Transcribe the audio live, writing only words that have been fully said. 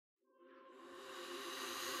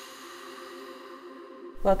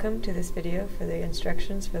Welcome to this video for the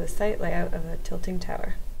instructions for the site layout of a tilting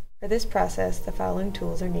tower. For this process, the following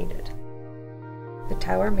tools are needed: the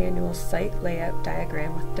Tower Manual Site Layout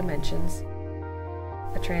Diagram with dimensions,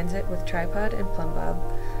 a transit with tripod and plumb bob,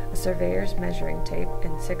 a surveyor's measuring tape,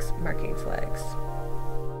 and 6 marking flags.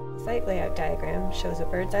 The site layout diagram shows a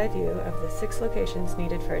bird's eye view of the 6 locations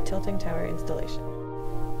needed for a tilting tower installation.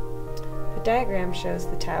 The diagram shows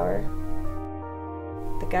the tower,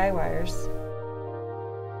 the guy wires,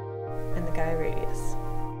 and the guy radius.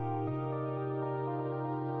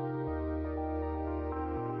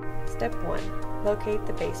 Step 1. Locate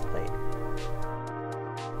the base plate.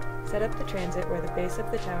 Set up the transit where the base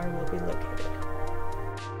of the tower will be located.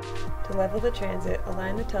 To level the transit,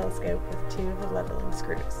 align the telescope with 2 of the leveling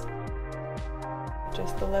screws.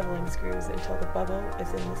 Adjust the leveling screws until the bubble is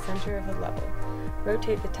in the center of the level.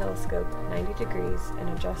 Rotate the telescope 90 degrees and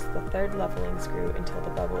adjust the 3rd leveling screw until the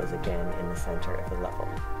bubble is again in the center of the level.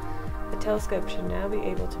 The telescope should now be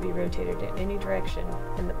able to be rotated in any direction,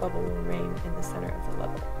 and the bubble will remain in the center of the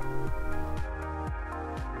level.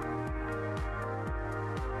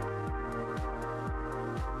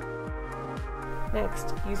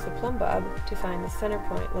 Next, use the plumb bob to find the center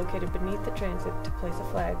point located beneath the transit to place a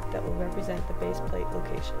flag that will represent the base plate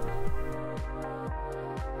location.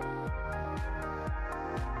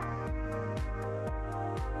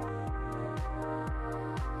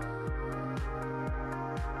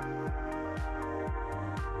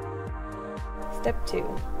 Step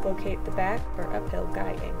 2. Locate the back or uphill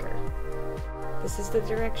guy anchor. This is the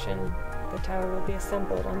direction the tower will be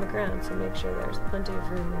assembled on the ground, so make sure there is plenty of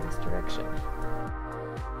room in this direction.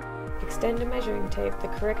 Extend a measuring tape the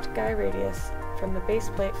correct guy radius from the base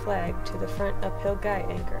plate flag to the front uphill guy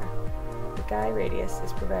anchor. The guy radius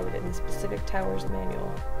is provided in the specific tower's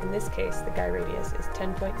manual. In this case, the guy radius is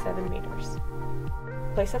 10.7 meters.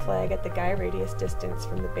 Place a flag at the guy radius distance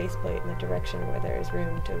from the base plate in the direction where there is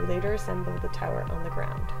room to later assemble the tower on the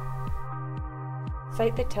ground.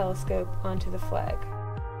 Sight the telescope onto the flag.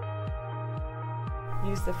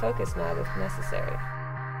 Use the focus knob if necessary.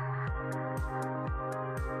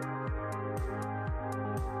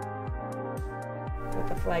 With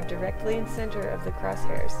the flag directly in center of the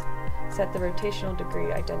crosshairs, set the rotational degree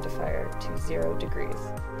identifier to 0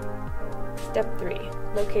 degrees. Step 3.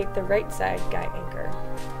 Locate the right side guy anchor.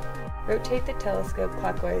 Rotate the telescope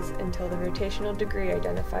clockwise until the rotational degree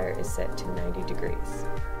identifier is set to 90 degrees.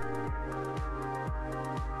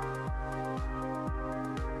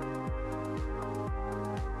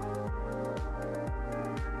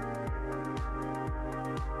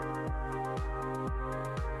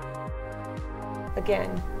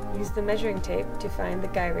 Again, use the measuring tape to find the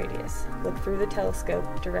guy radius. Look through the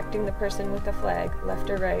telescope, directing the person with the flag left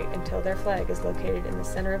or right until their flag is located in the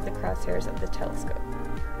center of the crosshairs of the telescope.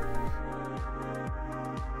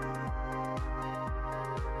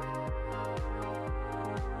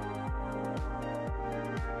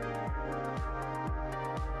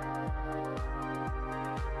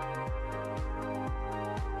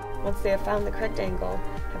 Once they have found the correct angle,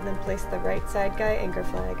 have them place the right side guy anchor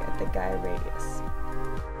flag at the guy radius.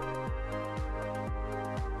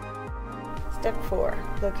 Step 4.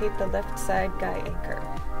 Locate the left side guy anchor.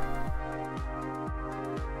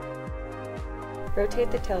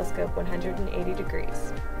 Rotate the telescope 180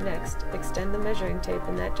 degrees. Next, extend the measuring tape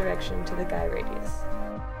in that direction to the guy radius.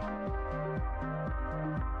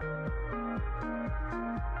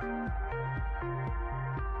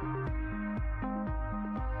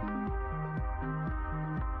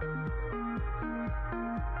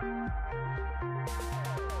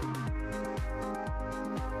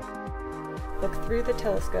 Look through the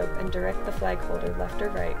telescope and direct the flag holder left or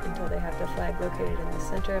right until they have the flag located in the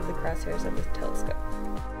center of the crosshairs of the telescope.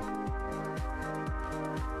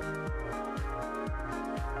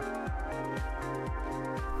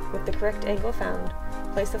 With the correct angle found,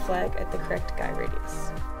 place a flag at the correct guy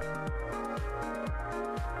radius.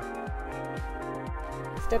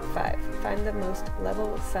 Step 5. Find the most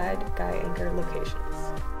level side guy anchor locations.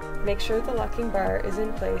 Make sure the locking bar is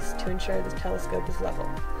in place to ensure the telescope is level.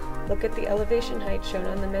 Look at the elevation height shown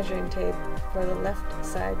on the measuring tape for the left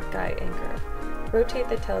side guy anchor. Rotate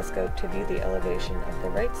the telescope to view the elevation of the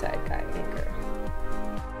right side guy anchor.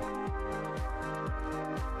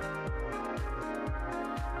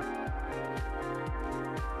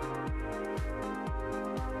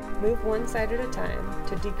 Move one side at a time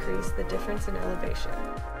to decrease the difference in elevation.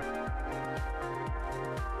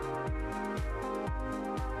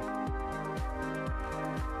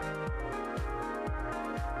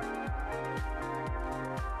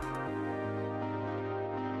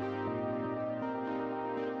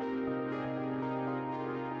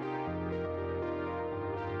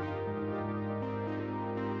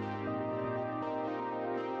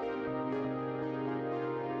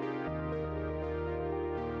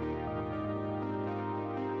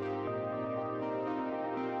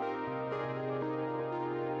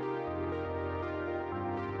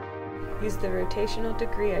 Use the rotational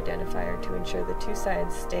degree identifier to ensure the two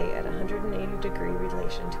sides stay at a 180-degree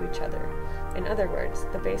relation to each other. In other words,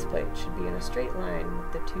 the base plate should be in a straight line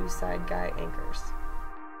with the two side guy anchors.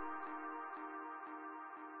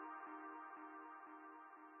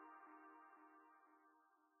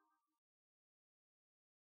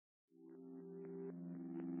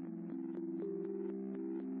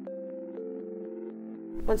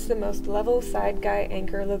 Once the most level side guy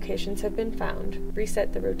anchor locations have been found,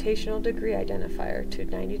 reset the rotational degree identifier to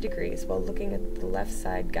 90 degrees while looking at the left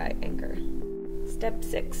side guy anchor. Step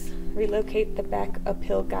 6. Relocate the back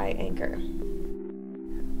uphill guy anchor.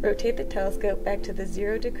 Rotate the telescope back to the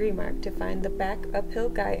 0-degree mark to find the back uphill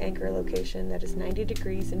guy anchor location that is 90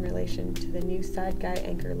 degrees in relation to the new side guy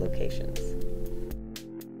anchor locations.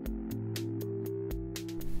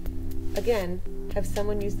 Again, have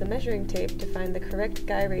someone use the measuring tape to find the correct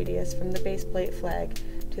guy radius from the base plate flag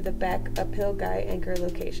to the back uphill guy anchor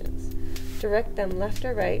locations. Direct them left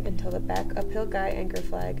or right until the back uphill guy anchor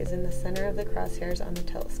flag is in the center of the crosshairs on the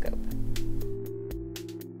telescope.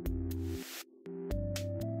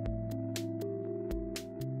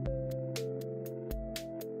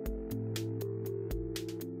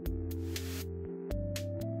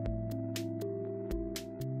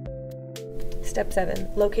 Step 7.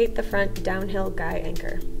 Locate the front downhill guy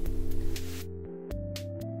anchor.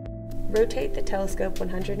 Rotate the telescope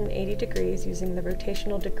 180 degrees using the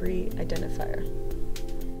rotational degree identifier.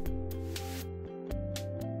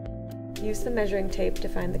 Use the measuring tape to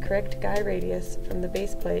find the correct guy radius from the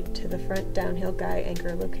base plate to the front downhill guy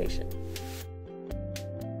anchor location.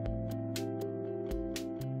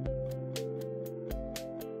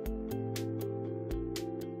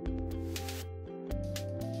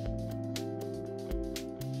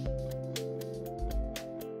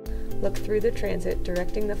 Look through the transit,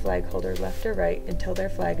 directing the flag holder left or right until their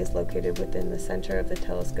flag is located within the center of the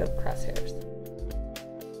telescope crosshairs.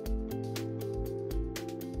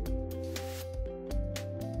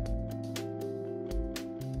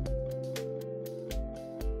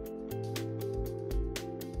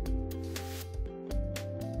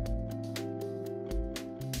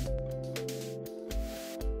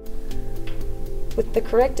 With the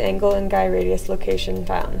correct angle and guy radius location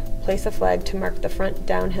found, place a flag to mark the front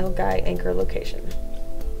downhill guy anchor location.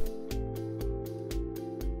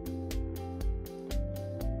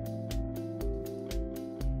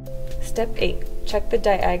 Step 8. Check the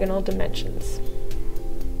diagonal dimensions.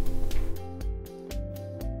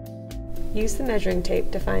 Use the measuring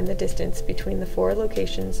tape to find the distance between the 4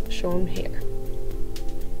 locations shown here.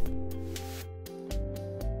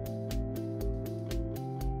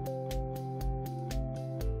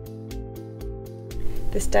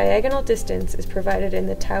 This diagonal distance is provided in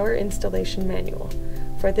the tower installation manual.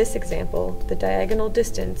 For this example, the diagonal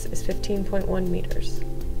distance is 15.1 meters.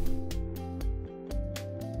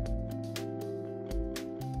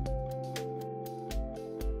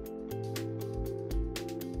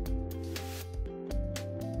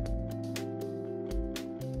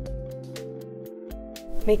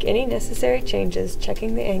 Make any necessary changes,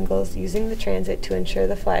 checking the angles using the transit to ensure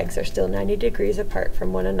the flags are still 90 degrees apart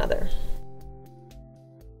from one another.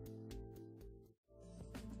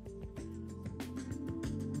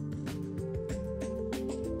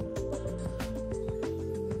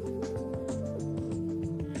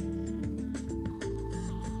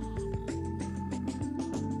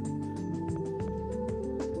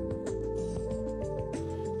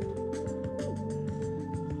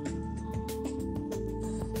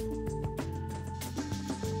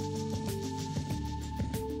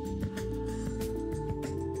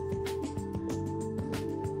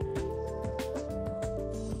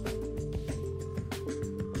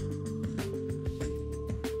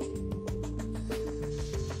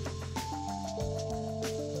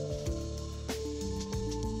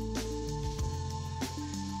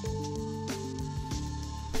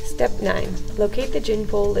 Step 9. Locate the gin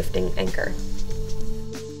pole lifting anchor.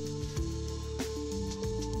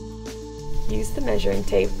 Use the measuring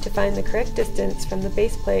tape to find the correct distance from the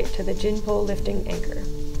base plate to the gin pole lifting anchor.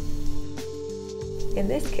 In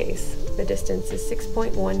this case, the distance is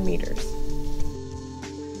 6.1 meters.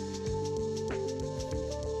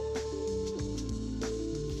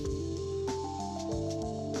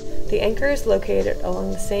 The anchor is located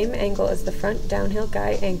along the same angle as the front downhill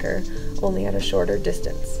guy anchor, only at a shorter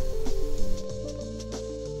distance.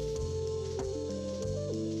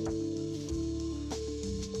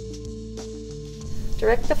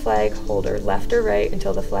 Direct the flag holder left or right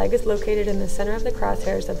until the flag is located in the center of the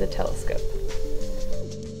crosshairs of the telescope.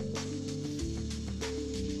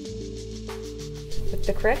 With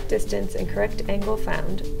the correct distance and correct angle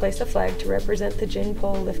found, place a flag to represent the gin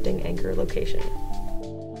pole lifting anchor location.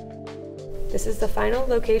 This is the final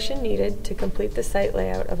location needed to complete the site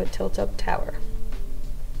layout of a tilt-up tower.